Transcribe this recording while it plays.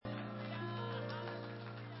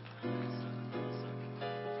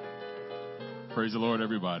Praise the Lord,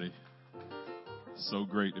 everybody. So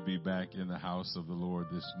great to be back in the house of the Lord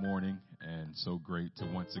this morning, and so great to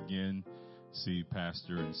once again see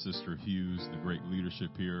Pastor and Sister Hughes, the great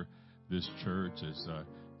leadership here. This church is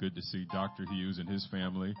good to see Dr. Hughes and his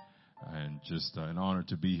family, and just an honor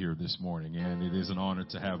to be here this morning. And it is an honor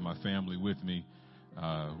to have my family with me.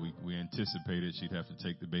 We anticipated she'd have to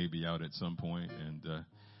take the baby out at some point, and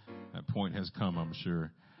that point has come, I'm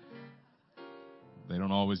sure. They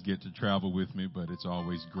don't always get to travel with me, but it's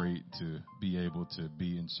always great to be able to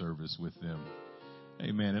be in service with them.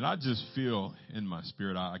 Amen. And I just feel in my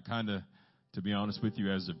spirit, I kind of, to be honest with you,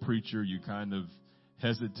 as a preacher, you kind of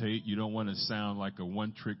hesitate. You don't want to sound like a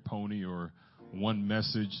one-trick pony or one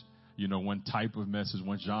message, one type of message,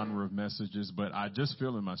 one genre of messages. But I just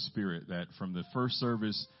feel in my spirit that from the first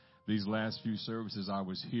service, these last few services I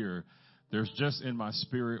was here, there's just in my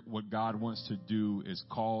spirit what God wants to do is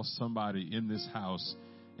call somebody in this house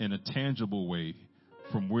in a tangible way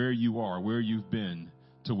from where you are, where you've been,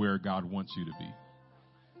 to where God wants you to be.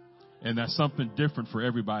 And that's something different for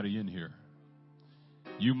everybody in here.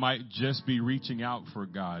 You might just be reaching out for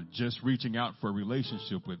God, just reaching out for a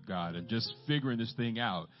relationship with God and just figuring this thing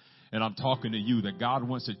out. And I'm talking to you that God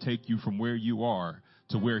wants to take you from where you are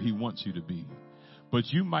to where he wants you to be. But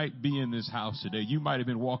you might be in this house today. You might have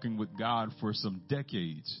been walking with God for some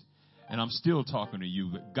decades. And I'm still talking to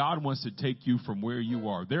you. But God wants to take you from where you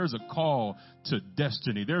are. There's a call to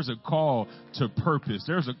destiny. There's a call to purpose.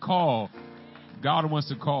 There's a call. God wants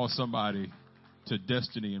to call somebody to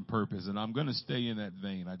destiny and purpose. And I'm going to stay in that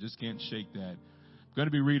vein. I just can't shake that. I'm going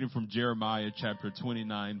to be reading from Jeremiah chapter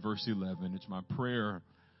 29, verse 11. It's my prayer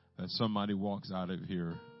that somebody walks out of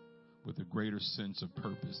here with a greater sense of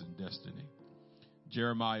purpose and destiny.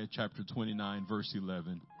 Jeremiah chapter 29, verse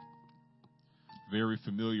 11. Very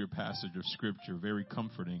familiar passage of Scripture, very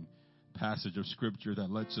comforting passage of Scripture that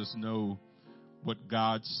lets us know what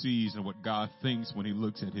God sees and what God thinks when he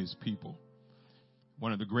looks at his people.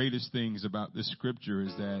 One of the greatest things about this Scripture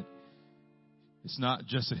is that it's not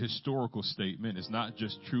just a historical statement. It's not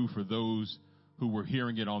just true for those who were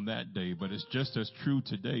hearing it on that day, but it's just as true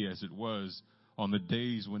today as it was on the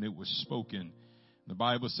days when it was spoken. The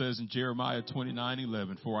Bible says in Jeremiah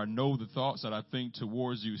 29:11, "For I know the thoughts that I think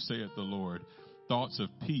towards you, saith the Lord, thoughts of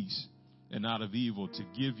peace and not of evil, to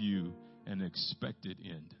give you an expected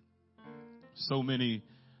end." So many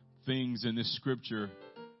things in this scripture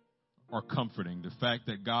are comforting. The fact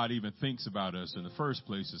that God even thinks about us in the first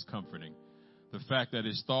place is comforting. The fact that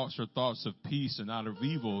his thoughts are thoughts of peace and not of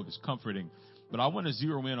evil is comforting. But I want to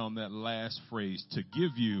zero in on that last phrase, to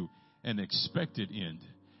give you an expected end.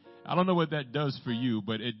 I don't know what that does for you,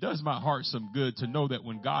 but it does my heart some good to know that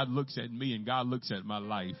when God looks at me and God looks at my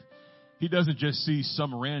life, he doesn't just see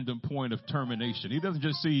some random point of termination. He doesn't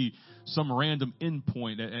just see some random end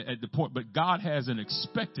point at the point, but God has an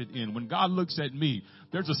expected end. When God looks at me,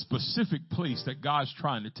 there's a specific place that God's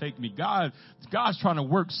trying to take me. God's trying to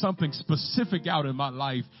work something specific out in my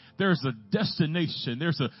life. There's a destination.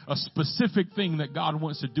 There's a specific thing that God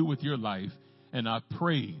wants to do with your life. And I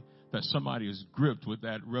pray that somebody is gripped with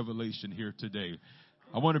that revelation here today.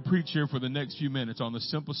 I want to preach here for the next few minutes on the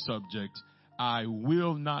simple subject, I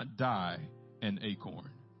will not die an acorn.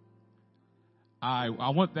 I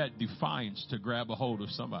want that defiance to grab a hold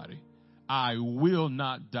of somebody. I will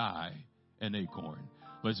not die an acorn.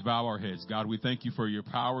 Let's bow our heads. God, we thank you for your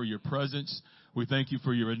power, your presence. We thank you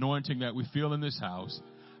for your anointing that we feel in this house.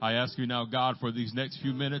 I ask you now, God, for these next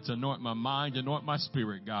few minutes, anoint my mind, anoint my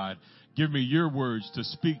spirit, God. Give me your words to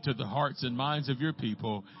speak to the hearts and minds of your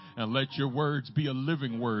people, and let your words be a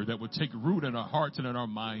living word that will take root in our hearts and in our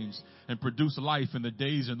minds and produce life in the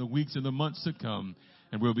days and the weeks and the months to come.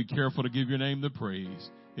 And we'll be careful to give your name the praise.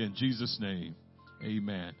 In Jesus' name,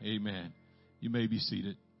 amen. Amen. You may be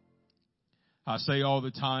seated. I say all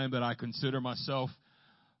the time that I consider myself,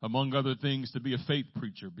 among other things, to be a faith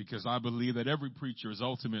preacher, because I believe that every preacher is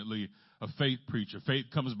ultimately a faith preacher. Faith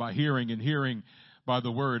comes by hearing, and hearing by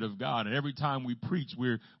the word of God. And every time we preach,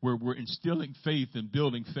 we're instilling faith and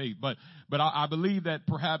building faith. But I believe that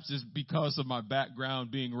perhaps it's because of my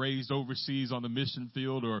background being raised overseas on the mission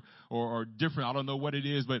field or different. I don't know what it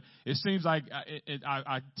is, but it seems like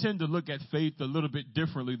I tend to look at faith a little bit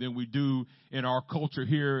differently than we do in our culture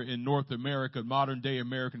here in North America, modern day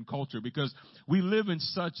American culture, because we live in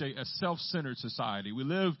such a self-centered society. We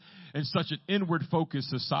live in such an inward focused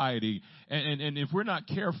society. And if we're not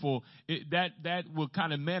careful, that will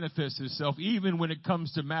kind of manifest itself even when it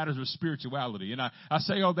comes to matters of spirituality. And I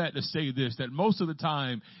say all that to say this, that most of the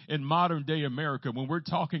time in modern day America, when we're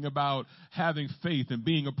talking about having faith and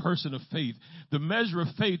being a person of faith, the measure of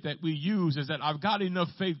faith that we use is that I've got enough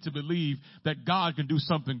faith to believe that God can do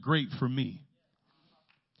something great for me.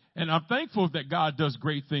 And I'm thankful that God does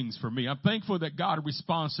great things for me. I'm thankful that God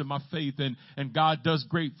responds to my faith and God does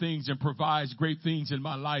great things and provides great things in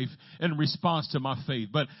my life in response to my faith.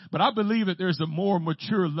 But I believe that there's a more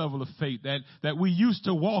mature level of faith that we used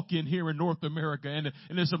to walk in here in North America.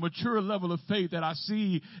 And it's a mature level of faith that I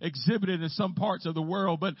see exhibited in some parts of the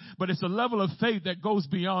world. But it's a level of faith that goes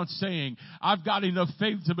beyond saying, I've got enough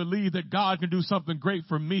faith to believe that God can do something great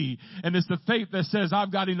for me. And it's the faith that says,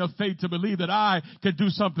 I've got enough faith to believe that I can do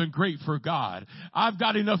something great for God. I've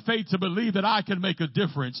got enough faith to believe that I can make a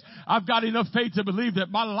difference. I've got enough faith to believe that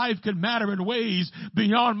my life can matter in ways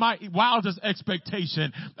beyond my wildest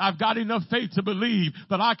expectation. I've got enough faith to believe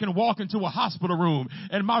that I can walk into a hospital room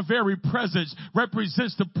and my very presence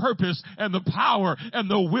represents the purpose and the power and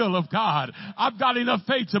the will of God. I've got enough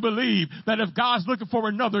faith to believe that if God's looking for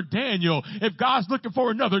another Daniel, if God's looking for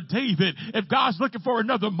another David, if God's looking for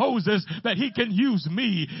another Moses, that he can use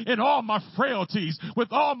me in all my frailties, with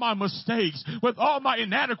all my mistakes, with all my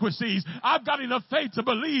inadequacies. I've got enough faith to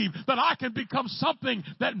believe that I can become something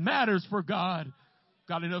that matters for God.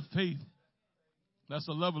 Got enough faith. That's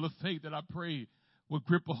a level of faith that I pray will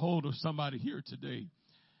grip a hold of somebody here today.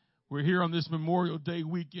 We're here on this Memorial Day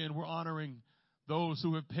weekend. We're honoring those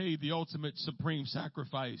who have paid the ultimate supreme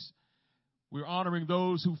sacrifice. We're honoring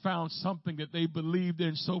those who found something that they believed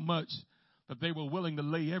in so much that they were willing to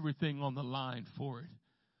lay everything on the line for it.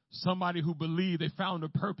 Somebody who believed they found a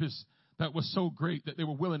purpose that was so great that they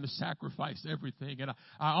were willing to sacrifice everything. And I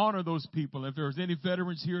honor those people. If there's any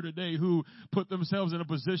veterans here today who put themselves in a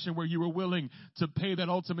position where you were willing to pay that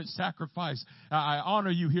ultimate sacrifice, I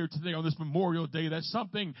honor you here today on this Memorial Day. That's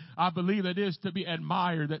something I believe that is to be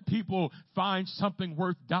admired, that people find something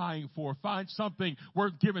worth dying for, find something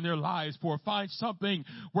worth giving their lives for, find something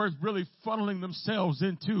worth really funneling themselves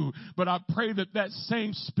into. But I pray that that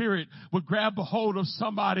same spirit would grab a hold of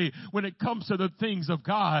somebody when it comes to the things of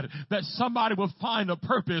God, that somebody will find a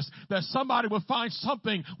purpose, that somebody will find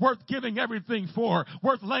something worth giving everything for,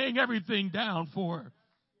 worth laying everything down for.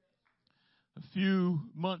 A few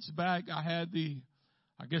months back, I had the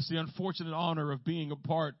unfortunate honor of being a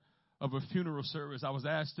part of a funeral service. I was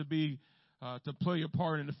asked to play a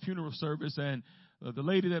part in a funeral service, and the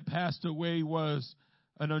lady that passed away was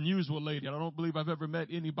an unusual lady. I don't believe I've ever met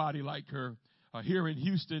anybody like her here in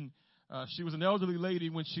Houston. She was an elderly lady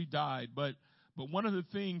when she died, but one of the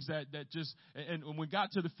things that just, and when we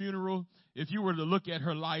got to the funeral, if you were to look at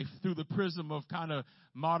her life through the prism of kind of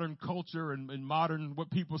modern culture and modern, what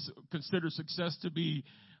people consider success to be,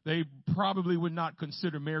 they probably would not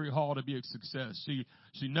consider Mary Hall to be a success.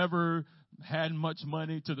 She never had much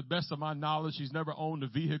money. To the best of my knowledge, she's never owned a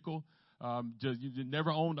vehicle.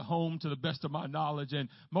 Never owned a home, to the best of my knowledge. And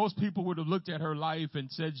most people would have looked at her life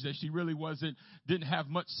and said that she really didn't have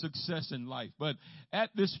much success in life. But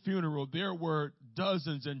at this funeral, there were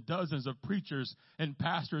dozens and dozens of preachers and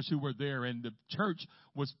pastors who were there, and the church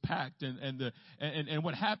was packed. And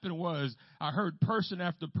what happened was, I heard person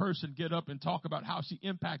after person get up and talk about how she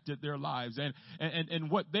impacted their lives.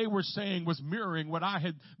 And what they were saying was mirroring what I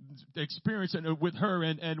had experienced with her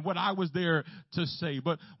and what I was there to say.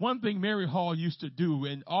 But one thing Mary Hall used to do,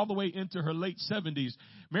 and all the way into her late 70s,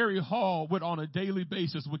 Mary Hall would on a daily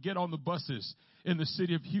basis would get on the buses in the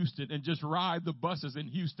city of Houston and just ride the buses in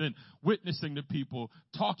Houston, witnessing to people.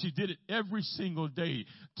 She did it every single day,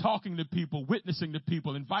 talking to people, witnessing to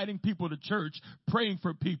people, inviting people to church, praying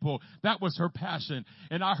for people. That was her passion.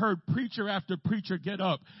 And I heard preacher after preacher get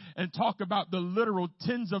up and talk about the literal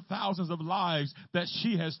tens of thousands of lives that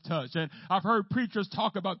she has touched. And I've heard preachers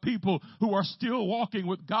talk about people who are still walking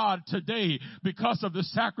with God today because of the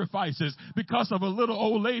sacrifices, because of a little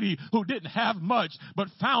old lady who didn't have much but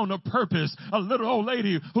found a purpose, a little old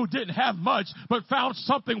lady who didn't have much but found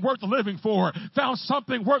something worth living for, found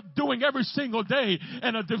something worth doing every single day.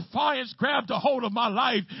 And a defiance grabbed a hold of my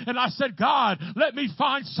life, and I said, God, let me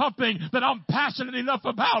find something that I'm passionate enough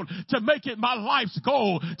about to make it my life's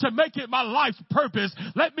goal, to make it my life's purpose.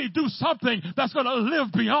 Let me do something that's going to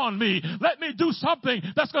live beyond me. Let me do something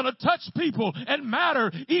that's going to touch people and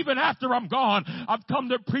matter even after I'm gone. I've come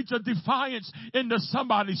to preach a defiance into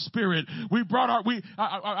somebody's spirit.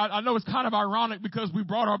 I know it's kind of ironic because we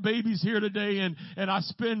brought our babies here today, and I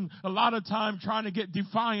spend a lot of time trying to get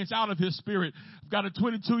defiance out of his spirit. I've got a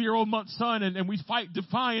 22-year-old son, and we fight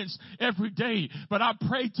defiance every day. But I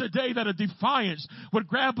pray today that a defiance would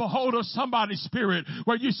grab a hold of somebody's spirit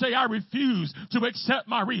where you say, I refuse to accept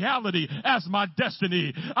my reality as my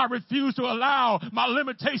destiny. I refuse to allow my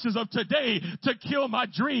limitations of today to kill my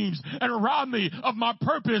dreams and rob me of my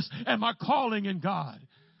purpose and my calling in God.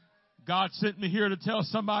 God sent me here to tell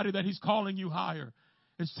somebody that he's calling you higher.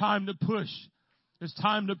 It's time to push. It's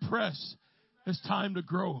time to press. It's time to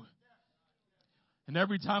grow. And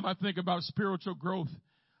every time I think about spiritual growth,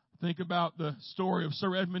 I think about the story of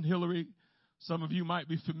Sir Edmund Hillary. Some of you might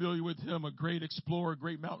be familiar with him, a great explorer,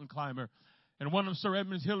 great mountain climber. And one of Sir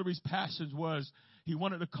Edmund Hillary's passions was he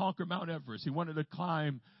wanted to conquer Mount Everest. He wanted to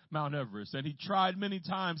climb Mount Everest. And he tried many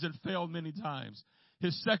times and failed many times.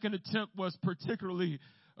 His second attempt was particularly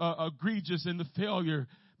egregious in the failure,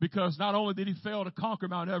 because not only did he fail to conquer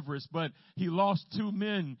Mount Everest, but he lost 2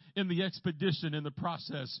 men in the expedition in the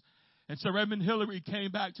process. And Sir Edmund Hillary came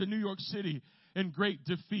back to New York City in great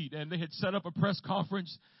defeat, and they had set up a press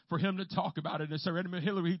conference for him to talk about it. And Sir Edmund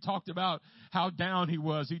Hillary, he talked about how down he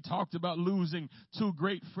was. He talked about losing 2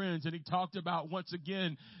 great friends, and he talked about once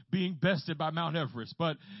again being bested by Mount Everest.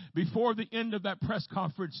 But before the end of that press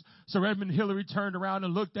conference, Sir Edmund Hillary turned around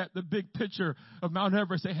and looked at the big picture of Mount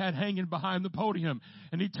Everest they had hanging behind the podium.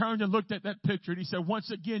 And he turned and looked at that picture, and he said,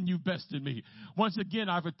 once again, you bested me. Once again,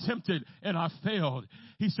 I've attempted and I failed.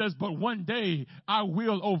 He says, but one day I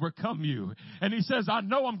will overcome you. And he says, I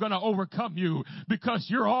know I'm going to overcome you because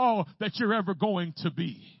you're all that you're ever going to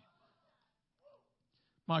be.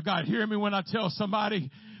 My God, hear me when I tell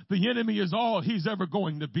somebody the enemy is all he's ever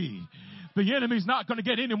going to be. The enemy's not going to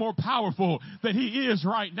get any more powerful than he is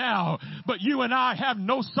right now. But you and I have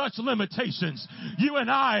no such limitations. You and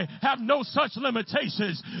I have no such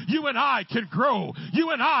limitations. You and I can grow.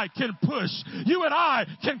 You and I can push. You and I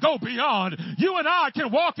can go beyond. You and I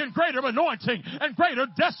can walk in greater anointing and greater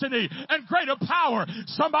destiny and greater power.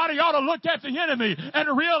 Somebody ought to look at the enemy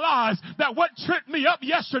and realize that what tripped me up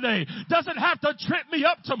yesterday doesn't have to trip me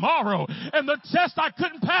up tomorrow. And the test I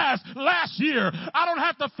couldn't pass last year, I don't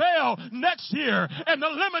have to fail next year. And the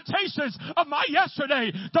limitations of my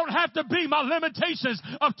yesterday don't have to be my limitations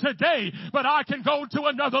of today, but I can go to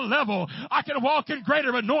another level. I can walk in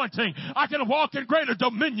greater anointing. I can walk in greater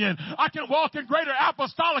dominion. I can walk in greater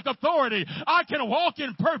apostolic authority. I can walk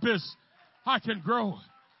in purpose. I can grow.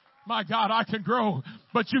 My God, I can grow.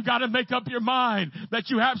 But you've got to make up your mind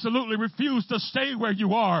that you absolutely refuse to stay where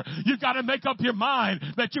you are. You've got to make up your mind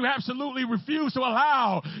that you absolutely refuse to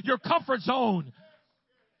allow your comfort zone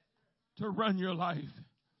to run your life.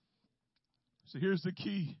 So here's the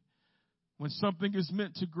key. When something is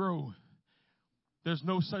meant to grow, there's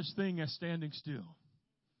no such thing as standing still.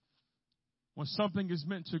 When something is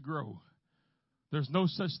meant to grow, there's no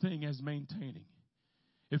such thing as maintaining.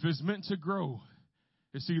 If it's meant to grow,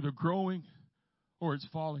 it's either growing or it's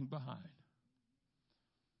falling behind.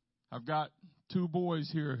 I've got 2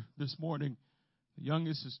 boys here this morning. The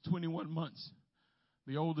youngest is 21 months.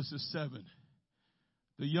 The oldest is 7.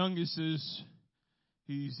 The youngest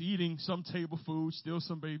he's eating some table food, still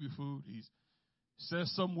some baby food. He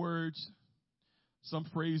says some words, some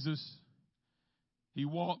phrases. He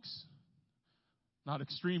walks not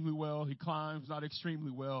extremely well. He climbs not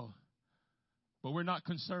extremely well. But we're not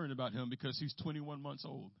concerned about him because he's 21 months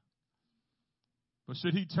old. But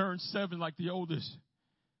should he turn 7 like the oldest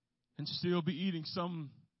and still be eating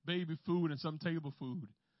some baby food and some table food,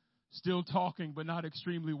 still talking but not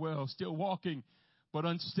extremely well, still walking but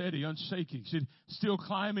unsteady, unshaking, still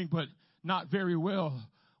climbing but not very well,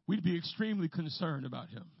 we'd be extremely concerned about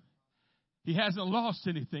him. He hasn't lost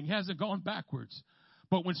anything. He hasn't gone backwards.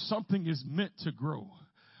 But when something is meant to grow,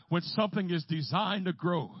 when something is designed to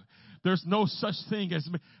grow, there's no such thing as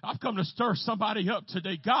me. I've come to stir somebody up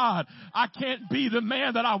today. God, I can't be the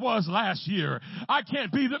man that I was last year. I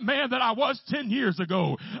can't be the man that I was 10 years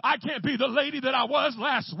ago. I can't be the lady that I was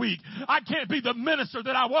last week. I can't be the minister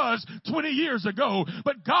that I was 20 years ago.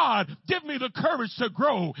 But God, give me the courage to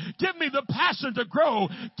grow. Give me the passion to grow.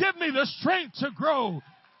 Give me the strength to grow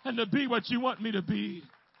and to be what you want me to be.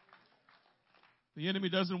 The enemy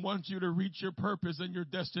doesn't want you to reach your purpose and your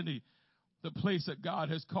destiny, the place that God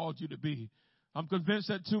has called you to be. I'm convinced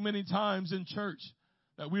that too many times in church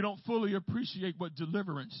that we don't fully appreciate what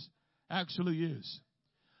deliverance actually is.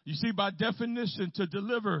 You see, by definition, to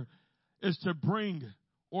deliver is to bring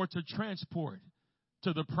or to transport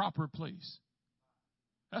to the proper place.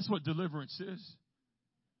 That's what deliverance is.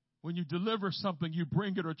 When you deliver something, you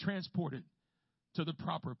bring it or transport it to the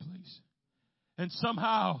proper place. And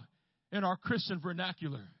somehow, in our Christian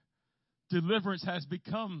vernacular, deliverance has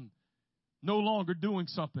become no longer doing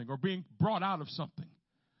something or being brought out of something.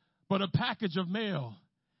 But a package of mail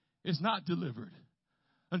is not delivered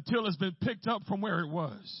until it's been picked up from where it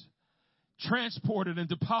was, transported and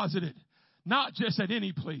deposited, not just at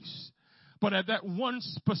any place, but at that one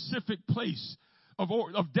specific place of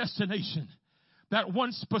destination, that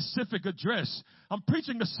one specific address. I'm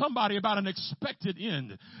preaching to somebody about an expected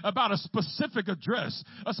end, about a specific address,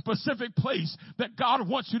 a specific place that God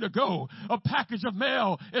wants you to go. A package of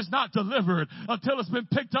mail is not delivered until it's been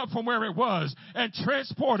picked up from where it was and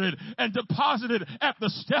transported and deposited at the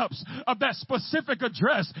steps of that specific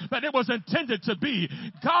address that it was intended to be.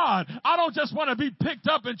 God, I don't just want to be picked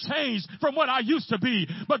up and changed from what I used to be,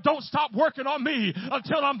 but don't stop working on me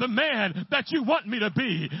until I'm the man that you want me to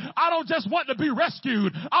be. I don't just want to be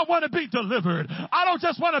rescued. I want to be delivered. I don't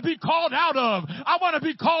just want to be called out of. I want to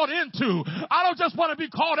be called into. I don't just want to be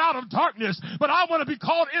called out of darkness, but I want to be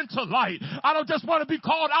called into light. I don't just want to be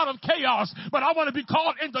called out of chaos, but I want to be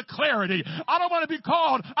called into clarity. I don't want to be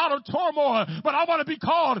called out of turmoil, but I want to be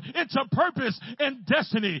called into purpose and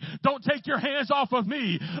destiny. Don't take your hands off of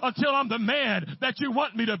me until I'm the man that you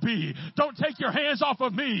want me to be. Don't take your hands off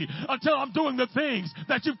of me until I'm doing the things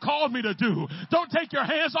that you've called me to do. Don't take your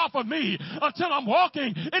hands off of me until I'm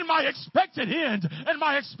walking in my expected end and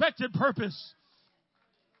my expected purpose.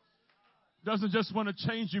 Doesn't just want to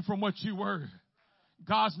change you from what you were.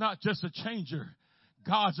 God's not just a changer.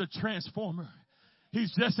 God's a transformer.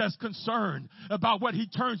 He's just as concerned about what he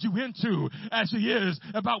turns you into as he is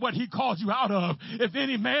about what he calls you out of. If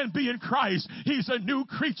any man be in Christ, he's a new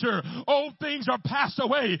creature. Old things are passed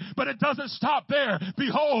away, but it doesn't stop there.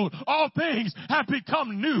 Behold, all things have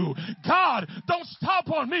become new. God, don't stop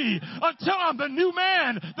on me until I'm the new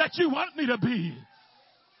man that you want me to be.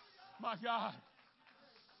 My God,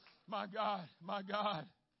 my God, my God.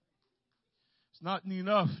 It's not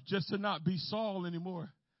enough just to not be Saul anymore.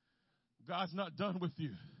 God's not done with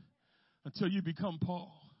you until you become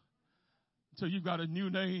Paul, until you've got a new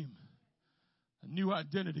name, a new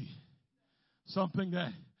identity, something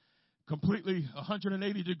that completely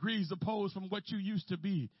 180 degrees opposed from what you used to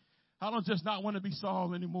be. I don't just not want to be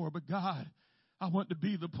Saul anymore, but God, I want to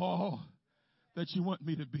be the Paul that you want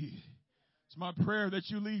me to be. It's my prayer that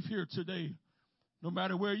you leave here today, no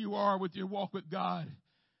matter where you are with your walk with God,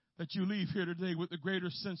 that you leave here today with a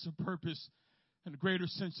greater sense of purpose and a greater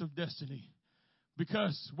sense of destiny.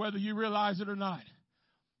 Because whether you realize it or not,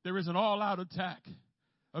 there is an all-out attack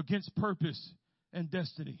against purpose and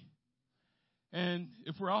destiny. And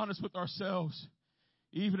if we're honest with ourselves,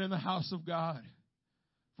 even in the house of God,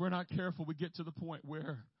 if we're not careful, we get to the point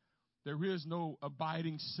where there is no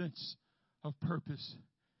abiding sense of purpose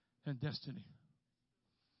and destiny.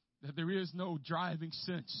 That there is no driving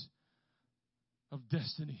sense of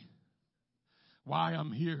destiny. Why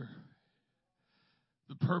I'm here.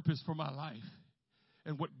 The purpose for my life.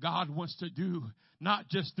 And what God wants to do, not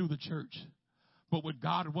just through the church, but what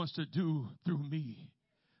God wants to do through me.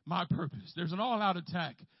 My purpose. There's an all-out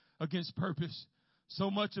attack against purpose.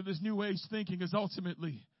 So much of this New Age thinking is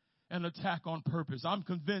ultimately an attack on purpose. I'm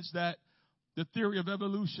convinced that the theory of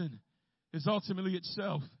evolution is ultimately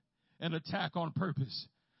itself an attack on purpose.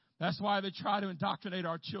 That's why they try to indoctrinate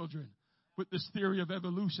our children with this theory of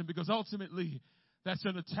evolution, because ultimately that's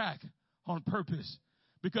an attack on purpose.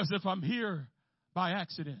 Because if I'm here by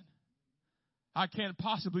accident, I can't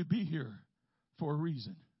possibly be here for a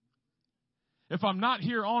reason. If I'm not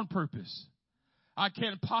here on purpose, I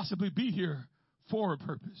can't possibly be here for a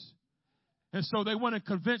purpose. And so they want to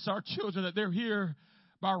convince our children that they're here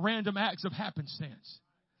by random acts of happenstance.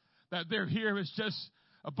 That they're here is just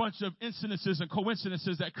a bunch of incidences and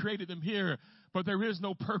coincidences that created them here. But there is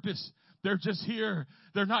no purpose. They're just here.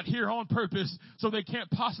 They're not here on purpose. So they can't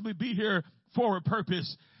possibly be here for a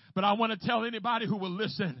purpose. But I want to tell anybody who will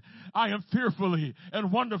listen, I am fearfully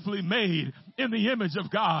and wonderfully made in the image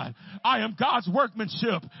of God. I am God's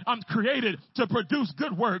workmanship. I'm created to produce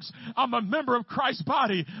good works. I'm a member of Christ's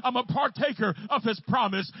body. I'm a partaker of his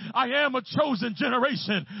promise. I am a chosen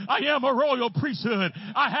generation. I am a royal priesthood.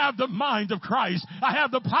 I have the mind of Christ. I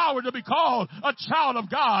have the power to be called a child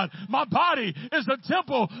of God. My body is the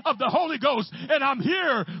temple of the Holy Ghost, and I'm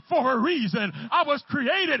here for a reason. I was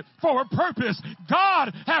created for a purpose.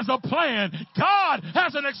 God has a plan. God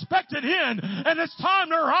has an expected end, and it's time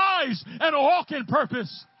to rise and walk in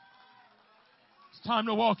purpose. It's time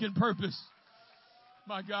to walk in purpose.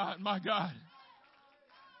 My God, my God.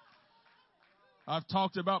 I've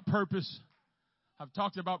talked about purpose. I've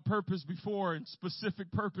talked about purpose before, and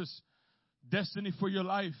specific purpose, destiny for your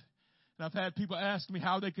life. And I've had people ask me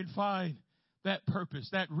how they can find that purpose,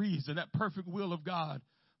 that reason, that perfect will of God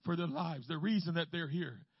for their lives, the reason that they're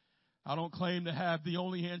here. I don't claim to have the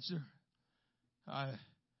only answer, I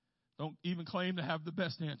don't even claim to have the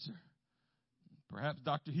best answer. Perhaps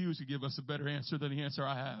Dr. Hughes could give us a better answer than the answer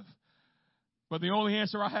I have. But the only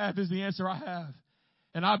answer I have is the answer I have.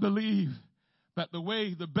 And I believe that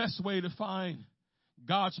the best way to find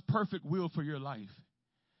God's perfect will for your life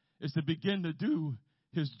is to begin to do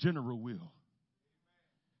his general will.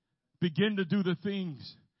 Begin to do the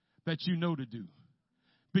things that you know to do.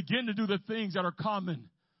 Begin to do the things that are common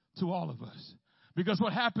to all of us. Because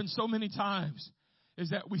what happens so many times is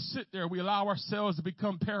that we sit there, we allow ourselves to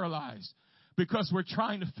become paralyzed because we're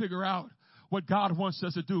trying to figure out what God wants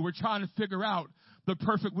us to do. We're trying to figure out the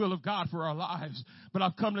perfect will of God for our lives. But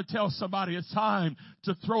I've come to tell somebody it's time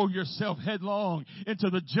to throw yourself headlong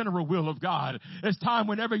into the general will of God. It's time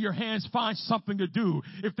whenever your hands find something to do.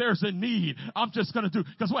 If there's a need, I'm just going to do.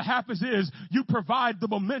 Because what happens is you provide the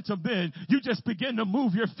momentum then. You just begin to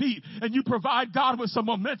move your feet and you provide God with some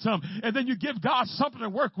momentum. And then you give God something to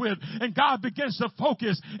work with. And God begins to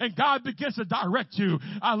focus and God begins to direct you.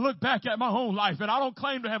 I look back at my own life and I don't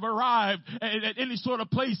claim to have arrived at any sort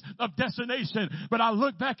of place of destination. But I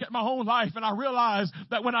look back at my own life and I realize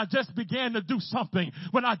that when I just began to do something,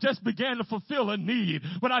 when I just began to fulfill a need,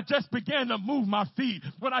 when I just began to move my feet,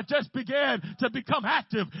 when I just began to become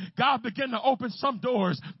active, God began to open some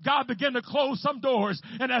doors. God began to close some doors.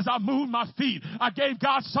 And as I moved my feet, I gave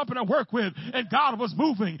God something to work with and God was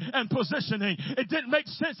moving and positioning. It didn't make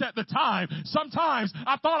sense at the time. Sometimes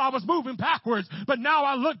I thought I was moving backwards, but now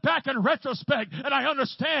I look back in retrospect and I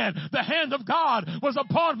understand the hand of God was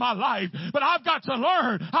upon my life. But I've got to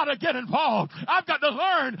learn how to get involved. I've got to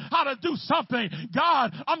learn how to do something.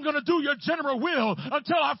 God, I'm going to do your general will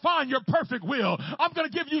until I find your perfect will. I'm going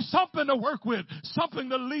to give you something to work with, something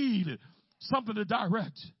to lead, something to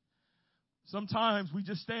direct. Sometimes we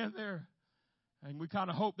just stand there and we kind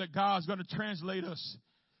of hope that God's going to translate us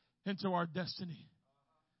into our destiny.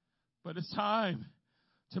 But it's time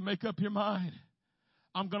to make up your mind.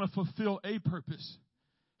 I'm going to fulfill a purpose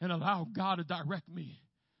and allow God to direct me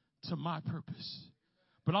to my purpose.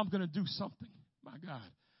 But I'm going to do something. My God,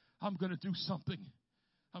 I'm going to do something.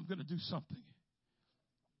 I'm going to do something.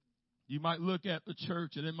 You might look at the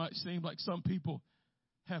church and it might seem like some people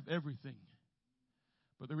have everything.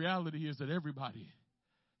 But the reality is that everybody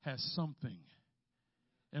has something.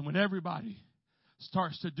 And when everybody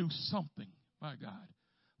starts to do something, my God,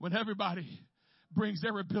 when everybody brings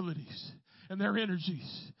their abilities and their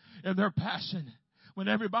energies and their passion, when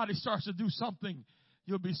everybody starts to do something,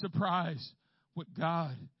 you'll be surprised what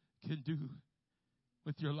God can do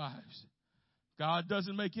with your lives. God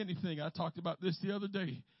doesn't make anything. I talked about this the other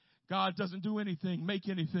day. God doesn't do anything, make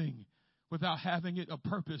anything without having it a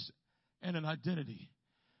purpose and an identity.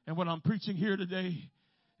 And what I'm preaching here today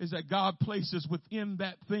is that God places within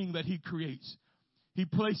that thing that he creates, he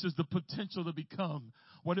places the potential to become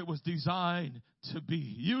what it was designed to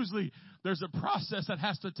be. Usually there's a process that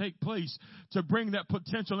has to take place to bring that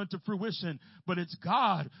potential into fruition, but it's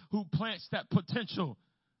God who plants that potential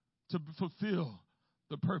to fulfill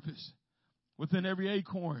the purpose. Within every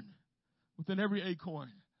acorn,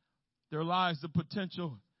 there lies the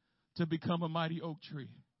potential to become a mighty oak tree.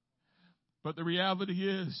 But the reality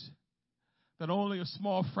is that only a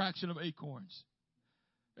small fraction of acorns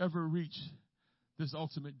ever reach this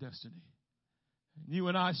ultimate destiny. And you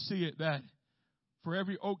and I see it that for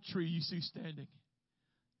every oak tree you see standing,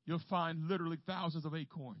 you'll find literally thousands of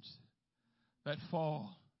acorns that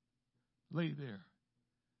fall, lay there,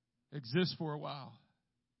 exist for a while,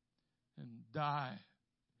 and die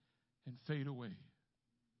and fade away.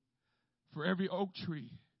 For every oak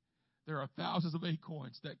tree, there are thousands of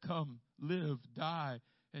acorns that come, live, die,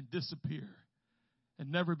 and disappear,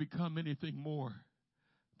 and never become anything more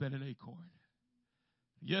than an acorn.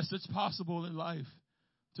 Yes, it's possible in life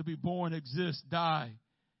to be born, exist, die,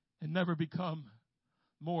 and never become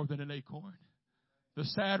more than an acorn. The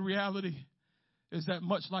sad reality is that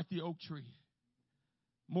much like the oak tree,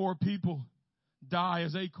 more people die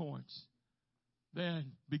as acorns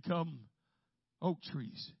than become oak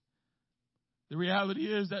trees. The reality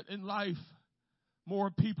is that in life, more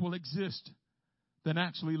people exist than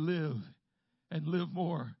actually live and live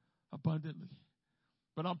more abundantly.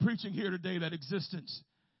 But I'm preaching here today that existence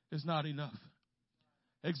is not enough.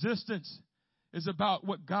 Existence is about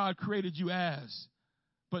what God created you as,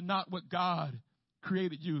 but not what God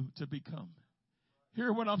created you to become.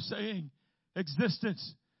 Hear what I'm saying?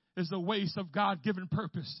 Existence is the waste of God-given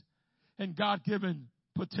purpose and God-given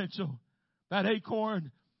potential. That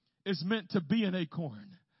acorn is meant to be an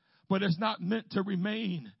acorn, but it's not meant to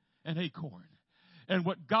remain an acorn. And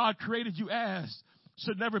what God created you as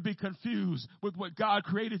should never be confused with what God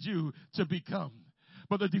created you to become.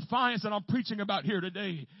 But the defiance that I'm preaching about here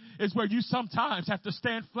today is where you sometimes have to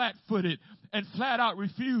stand flat-footed and flat out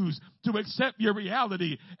refuse to accept your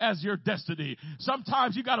reality as your destiny.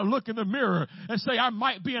 Sometimes you got to look in the mirror and say, I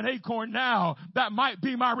might be an acorn now. That might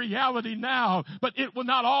be my reality now, but it will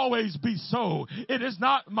not always be so. It is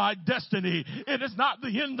not my destiny. It is not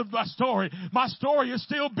the end of my story. My story is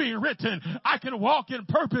still being written. I can walk in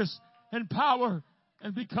purpose and power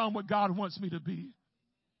and become what God wants me to be.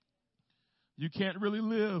 You can't really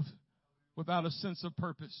live without a sense of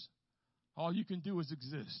purpose. All you can do is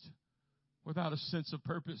exist without a sense of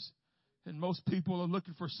purpose. And most people are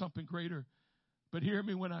looking for something greater. But hear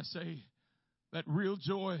me when I say that real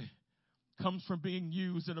joy comes from being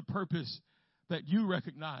used in a purpose that you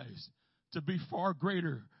recognize to be far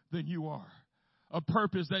greater than you are. A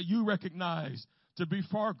purpose that you recognize to be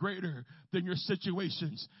far greater than your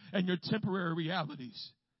situations and your temporary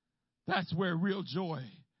realities. That's where real joy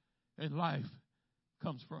in life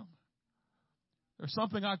comes from. There's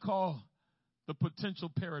something I call the potential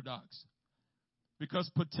paradox. Because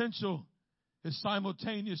potential is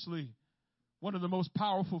simultaneously one of the most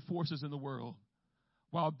powerful forces in the world,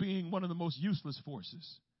 while being one of the most useless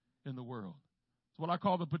forces in the world. It's what I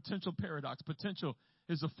call the potential paradox. Potential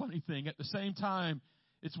is a funny thing. At the same time,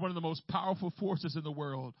 it's one of the most powerful forces in the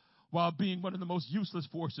world, while being one of the most useless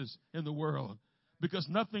forces in the world. Because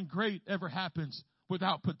nothing great ever happens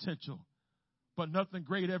without potential. But nothing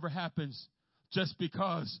great ever happens just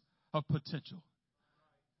because of potential.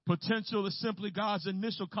 Potential is simply God's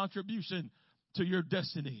initial contribution to your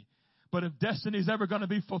destiny. But if destiny is ever going to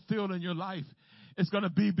be fulfilled in your life, it's going to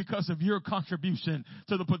be because of your contribution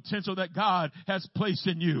to the potential that God has placed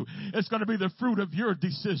in you. It's going to be the fruit of your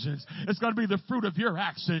decisions. It's going to be the fruit of your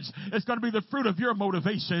actions. It's going to be the fruit of your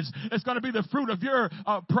motivations. It's going to be the fruit of your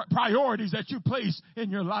priorities that you place in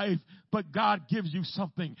your life. But God gives you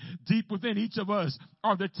something. Deep within each of us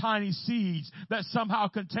are the tiny seeds that somehow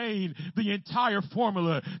contain the entire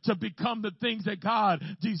formula to become the things that God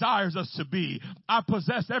desires us to be. I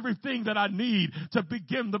possess everything that I need to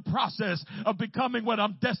begin the process of becoming what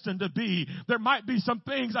I'm destined to be. There might be some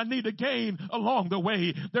things I need to gain along the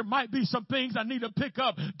way. There might be some things I need to pick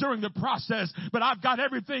up during the process, but I've got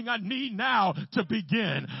everything I need now to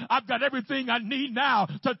begin. I've got everything I need now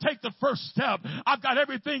to take the first step. I've got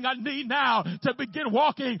everything I need now to begin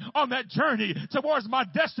walking on that journey towards my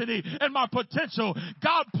destiny and my potential.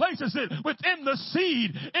 God places it within the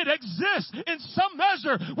seed. It exists in some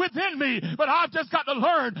measure within me, but I've just got to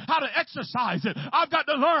learn how to exercise it. I've got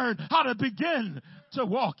to learn how to begin to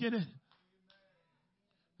walk in it.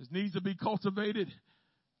 It needs to be cultivated.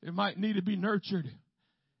 It might need to be nurtured.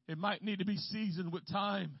 It might need to be seasoned with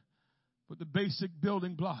time, but the basic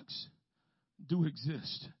building blocks do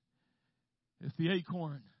exist. If the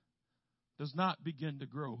acorn does not begin to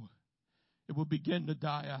grow, it will begin to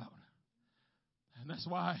die out. And that's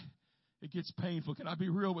why it gets painful. Can I be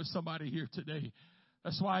real with somebody here today?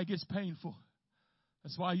 That's why it gets painful.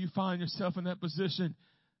 That's why you find yourself in that position.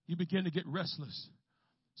 You begin to get restless.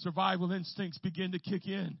 Survival instincts begin to kick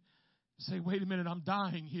in. Say, wait a minute, I'm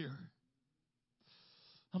dying here.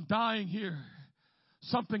 I'm dying here.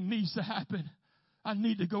 Something needs to happen. I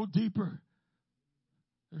need to go deeper.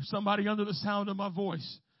 There's somebody under the sound of my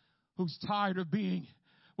voice who's tired of being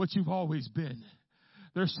what you've always been.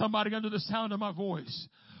 There's somebody under the sound of my voice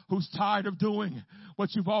who's tired of doing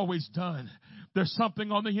what you've always done. There's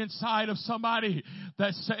something on the inside of somebody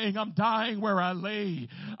that's saying, I'm dying where I lay.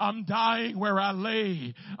 I'm dying where I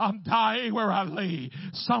lay. I'm dying where I lay.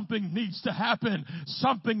 Something needs to happen.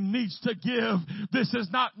 Something needs to give. This is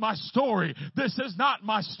not my story. This is not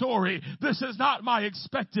my story. This is not my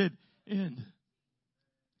expected end.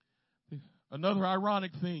 Another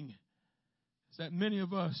ironic thing is that many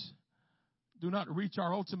of us do not reach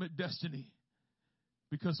our ultimate destiny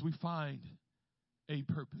because we find a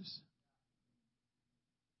purpose.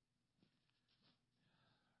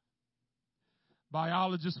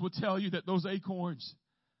 Biologists will tell you that those acorns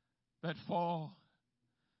that fall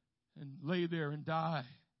and lay there and die,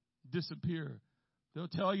 disappear, they'll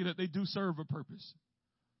tell you that they do serve a purpose.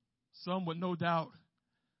 Some would no doubt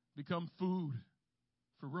become food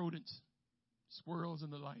for rodents, squirrels,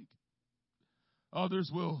 and the like.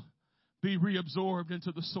 Others will be reabsorbed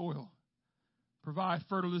into the soil, provide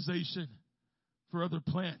fertilization for other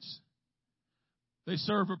plants. They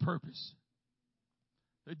serve a purpose.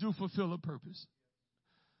 They do fulfill a purpose.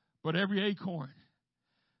 But every acorn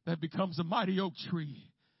that becomes a mighty oak tree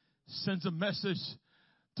sends a message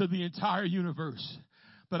to the entire universe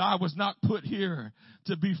that I was not put here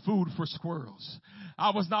to be food for squirrels.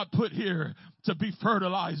 I was not put here to be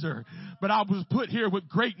fertilizer, but I was put here with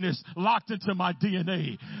greatness locked into my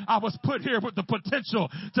DNA. I was put here with the potential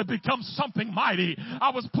to become something mighty.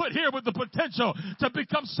 I was put here with the potential to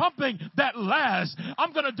become something that lasts.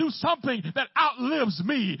 I'm going to do something that outlives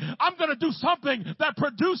me. I'm going to do something that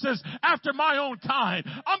produces after my own kind.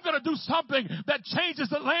 I'm going to do something that changes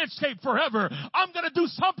the landscape forever. I'm going to do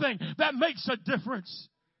something that makes a difference.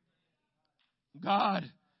 God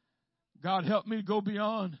help me go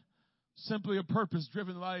beyond simply a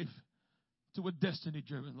purpose-driven life to a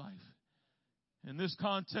destiny-driven life. In this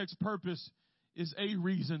context, purpose is a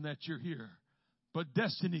reason that you're here, but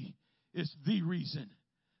destiny is the reason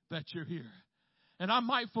that you're here. And I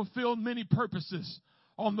might fulfill many purposes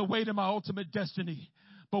on the way to my ultimate destiny,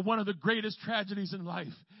 but one of the greatest tragedies in life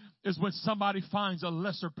is when somebody finds a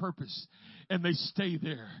lesser purpose and they stay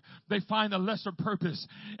there. They find a lesser purpose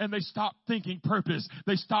and they stop thinking purpose.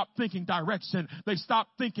 They stop thinking direction. They stop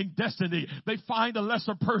thinking destiny. They find a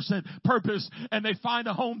lesser purpose and they find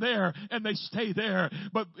a home there and they stay there.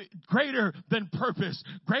 But greater than purpose,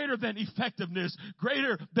 greater than effectiveness,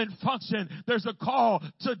 greater than function, there's a call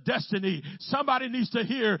to destiny. Somebody needs to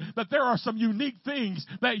hear that there are some unique things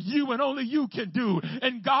that you and only you can do,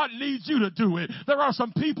 and God needs you to do it. There are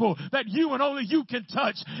some people that you and only you can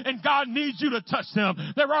touch, and God needs you to touch them.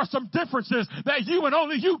 There are some differences that you and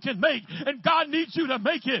only you can make, and God needs you to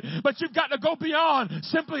make it. But you've got to go beyond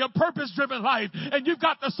simply a purpose-driven life, and you've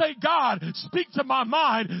got to say, God, speak to my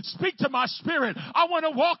mind, speak to my spirit. I want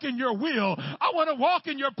to walk in your will. I want to walk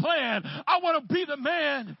in your plan. I want to be the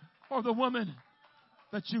man or the woman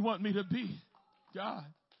that you want me to be. God,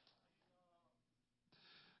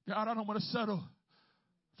 I don't want to settle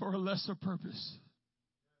for a lesser purpose.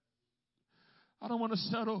 I don't want to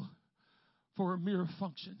settle for a mere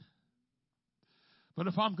function. But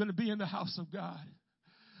if I'm going to be in the house of God,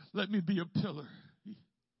 let me be a pillar.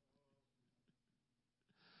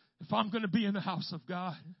 If I'm going to be in the house of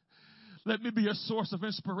God, let me be a source of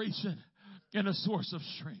inspiration and a source of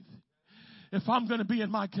strength. If I'm going to be in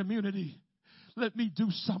my community, let me do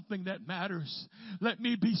something that matters. Let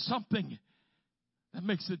me be something that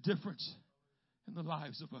makes a difference in the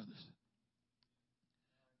lives of others.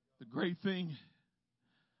 The great thing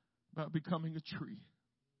about becoming a tree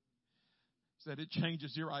is that it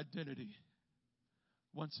changes your identity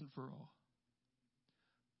once and for all.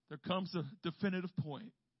 There comes a definitive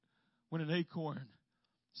point when an acorn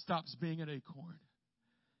stops being an acorn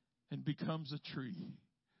and becomes a tree.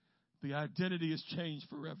 The identity is changed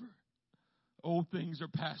forever. Old things are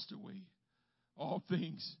passed away. All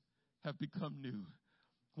things have become new.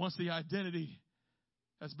 Once the identity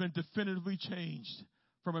has been definitively changed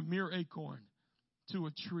from a mere acorn to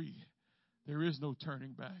a tree, there is no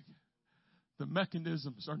turning back. The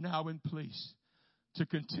mechanisms are now in place to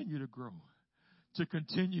continue to grow, to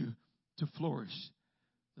continue to flourish.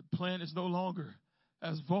 The plant is no longer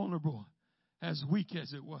as vulnerable, as weak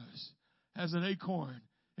as it was. As an acorn,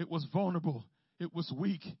 it was vulnerable, it was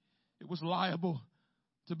weak, it was liable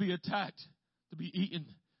to be attacked, to be eaten,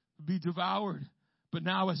 to be devoured. But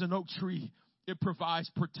now as an oak tree, it provides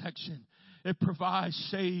protection. It provides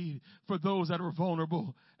shade for those that are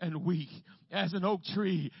vulnerable and weak. As an oak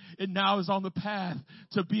tree, it now is on the path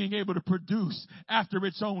to being able to produce after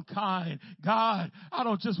its own kind. God, I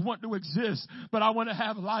don't just want to exist, but I want to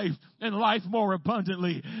have life and life more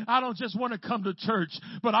abundantly. I don't just want to come to church,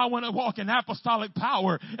 but I want to walk in apostolic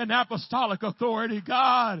power and apostolic authority.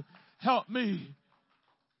 God, help me.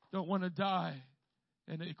 Don't want to die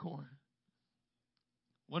an acorn.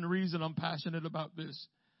 One reason I'm passionate about this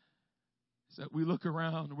is that we look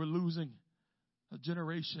around and we're losing a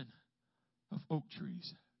generation of oak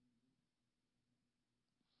trees.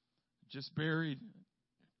 Just buried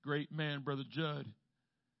a great man, Brother Judd.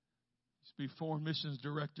 Used to be foreign missions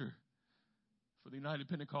director for the United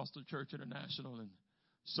Pentecostal Church International. And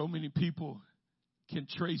so many people can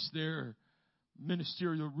trace their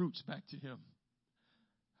ministerial roots back to him.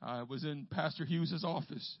 I was in Pastor Hughes'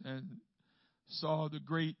 office and saw the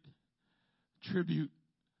great tribute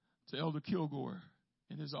to Elder Kilgore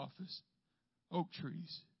in his office. Oak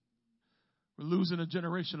trees. We're losing a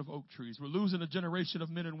generation of oak trees. We're losing a generation of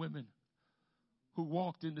men and women who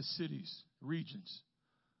walked into cities, regions,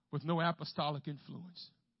 with no apostolic influence.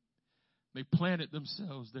 They planted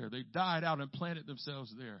themselves there. They died out and planted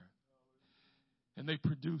themselves there. And they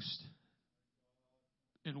produced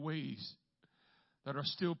in ways that are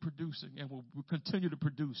still producing and will continue to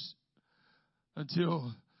produce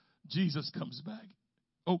until Jesus comes back.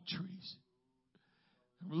 Oak trees.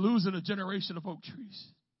 We're losing a generation of oak trees.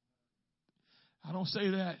 I don't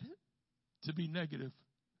say that to be negative.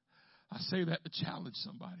 I say that to challenge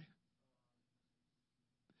somebody.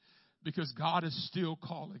 Because God is still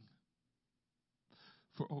calling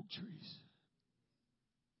for oak trees.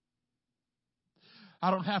 I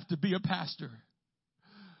don't have to be a pastor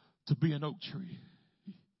to be an oak tree.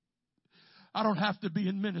 I don't have to be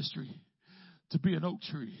in ministry to be an oak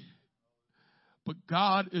tree. But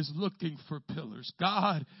God is looking for pillars.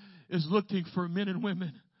 God is looking for men and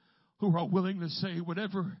women who are willing to say,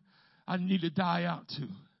 whatever I need to die out to,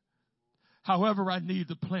 however I need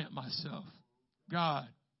to plant myself, God,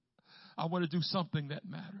 I want to do something that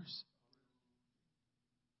matters.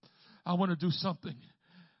 I want to do something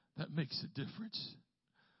that makes a difference.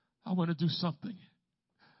 I want to do something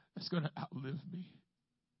that's going to outlive me.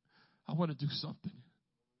 I want to do something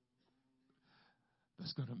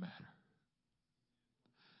that's going to matter.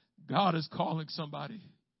 God is calling somebody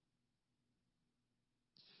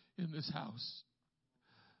in this house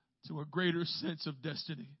to a greater sense of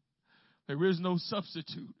destiny. There is no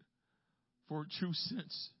substitute for a true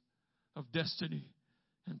sense of destiny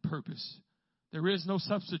and purpose. There is no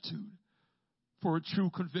substitute for a true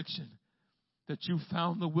conviction that you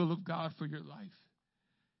found the will of God for your life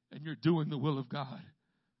and you're doing the will of God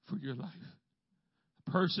for your life.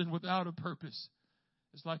 A person without a purpose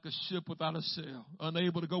is like a ship without a sail,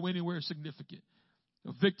 unable to go anywhere significant,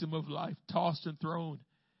 a victim of life, tossed and thrown,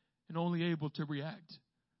 and only able to react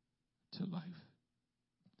to life.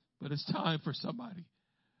 But it's time for somebody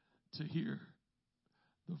to hear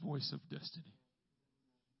the voice of destiny.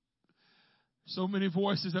 So many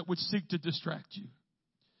voices that would seek to distract you.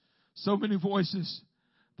 So many voices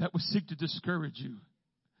that would seek to discourage you.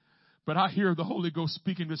 But I hear the Holy Ghost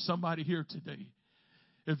speaking to somebody here today.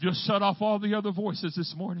 If you'll shut off all the other voices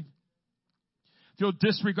this morning, if you'll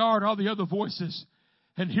disregard all the other voices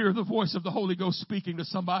and hear the voice of the Holy Ghost speaking to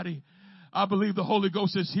somebody, I believe the Holy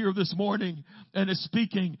Ghost is here this morning and is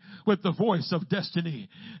speaking with the voice of destiny.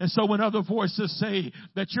 And so when other voices say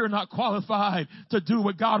that you're not qualified to do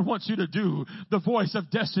what God wants you to do, the voice of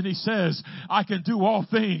destiny says, I can do all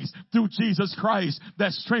things through Jesus Christ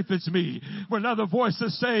that strengthens me. When other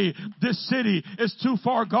voices say this city is too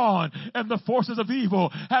far gone and the forces of evil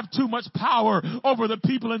have too much power over the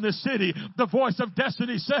people in this city, the voice of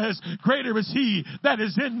destiny says, greater is he that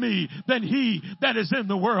is in me than he that is in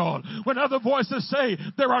the world. When other voices say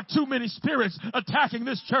there are too many spirits attacking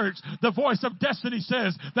this church, the voice of destiny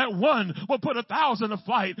says that one will put 1,000 to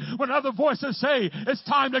flight. When other voices say it's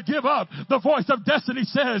time to give up, the voice of destiny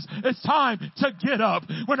says it's time to get up.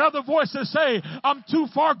 When other voices say I'm too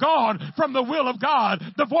far gone from the will of God,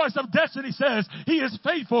 the voice of destiny says he is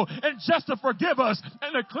faithful and just to forgive us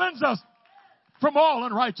and to cleanse us from all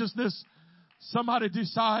unrighteousness. Somebody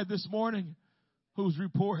decide this morning, whose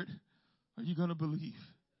report are you going to believe?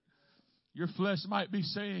 Your flesh might be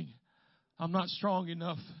saying, I'm not strong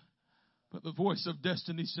enough. But the voice of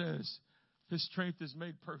destiny says, his strength is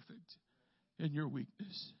made perfect in your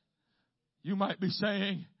weakness. You might be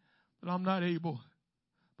saying that I'm not able.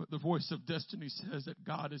 But the voice of destiny says that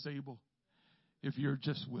God is able if you're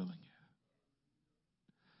just willing.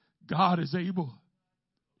 God is able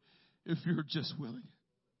if you're just willing.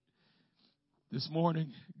 This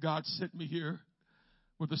morning, God sent me here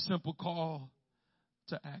with a simple call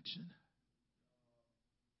to action.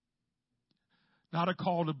 Not a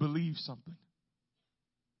call to believe something.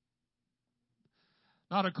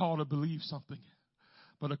 Not a call to believe something,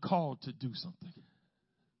 but a call to do something.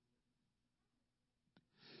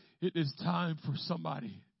 It is time for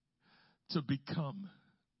somebody to become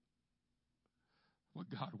what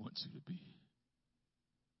God wants you to be.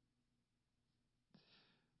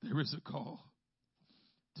 There is a call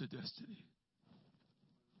to destiny.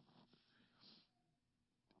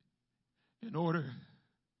 In order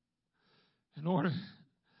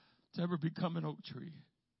to ever become an oak tree,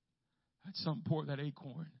 at some point, that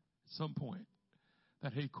acorn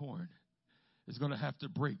is going to have to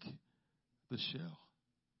break the shell.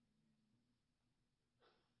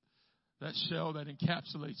 That shell that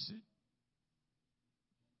encapsulates it.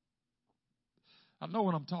 I know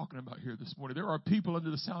what I'm talking about here this morning. There are people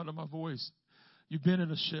under the sound of my voice. You've been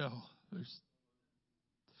in a shell. There's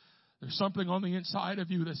something on the inside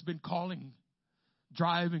of you that's been calling,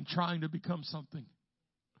 driving, trying to become something.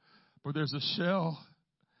 But there's a shell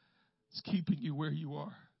that's keeping you where you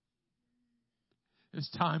are. It's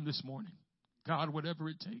time this morning. God, whatever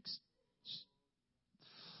it takes.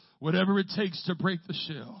 Whatever it takes to break the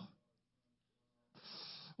shell.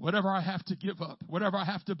 Whatever I have to give up. Whatever I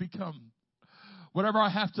have to become. Whatever I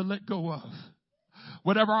have to let go of.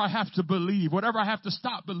 Whatever I have to believe. Whatever I have to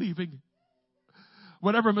stop believing.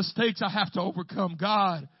 Whatever mistakes I have to overcome.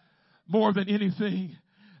 God, more than anything,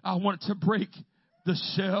 I want to break the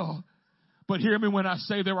shell. But hear me when I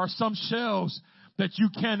say there are some shells that you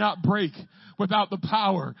cannot break without the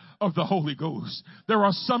power of the Holy Ghost. There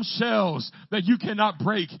are some shells that you cannot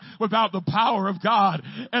break without the power of God.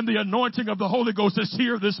 And the anointing of the Holy Ghost is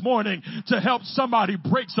here this morning to help somebody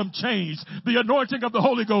break some chains. The anointing of the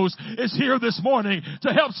Holy Ghost is here this morning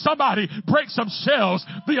to help somebody break some shells.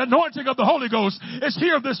 The anointing of the Holy Ghost is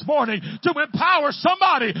here this morning to empower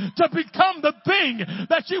somebody to become the thing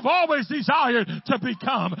that you've always desired to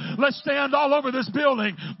become. Let's stand all over this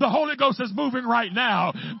building. The Holy Ghost is moving right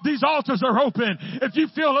now. These altars are open. If you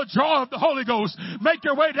feel a draw of the Holy Ghost, make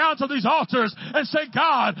your way down to these altars and say,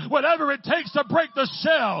 God, whatever it takes to break the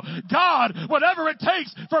shell, God, whatever it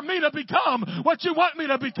takes for me to become what you want me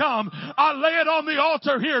to become, I lay it on the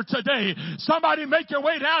altar here today. Somebody make your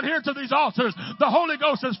way down here to these altars. The Holy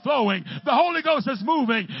Ghost is flowing. The Holy Ghost is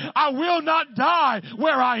moving. I will not die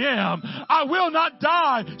where I am. I will not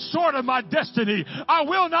die short of my destiny. I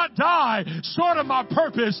will not die short of my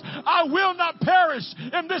purpose. I will not perish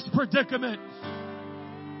in this predicament.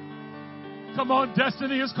 Come on,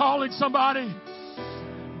 destiny is calling somebody.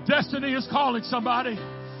 Destiny is calling somebody.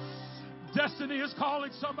 Destiny is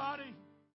calling somebody.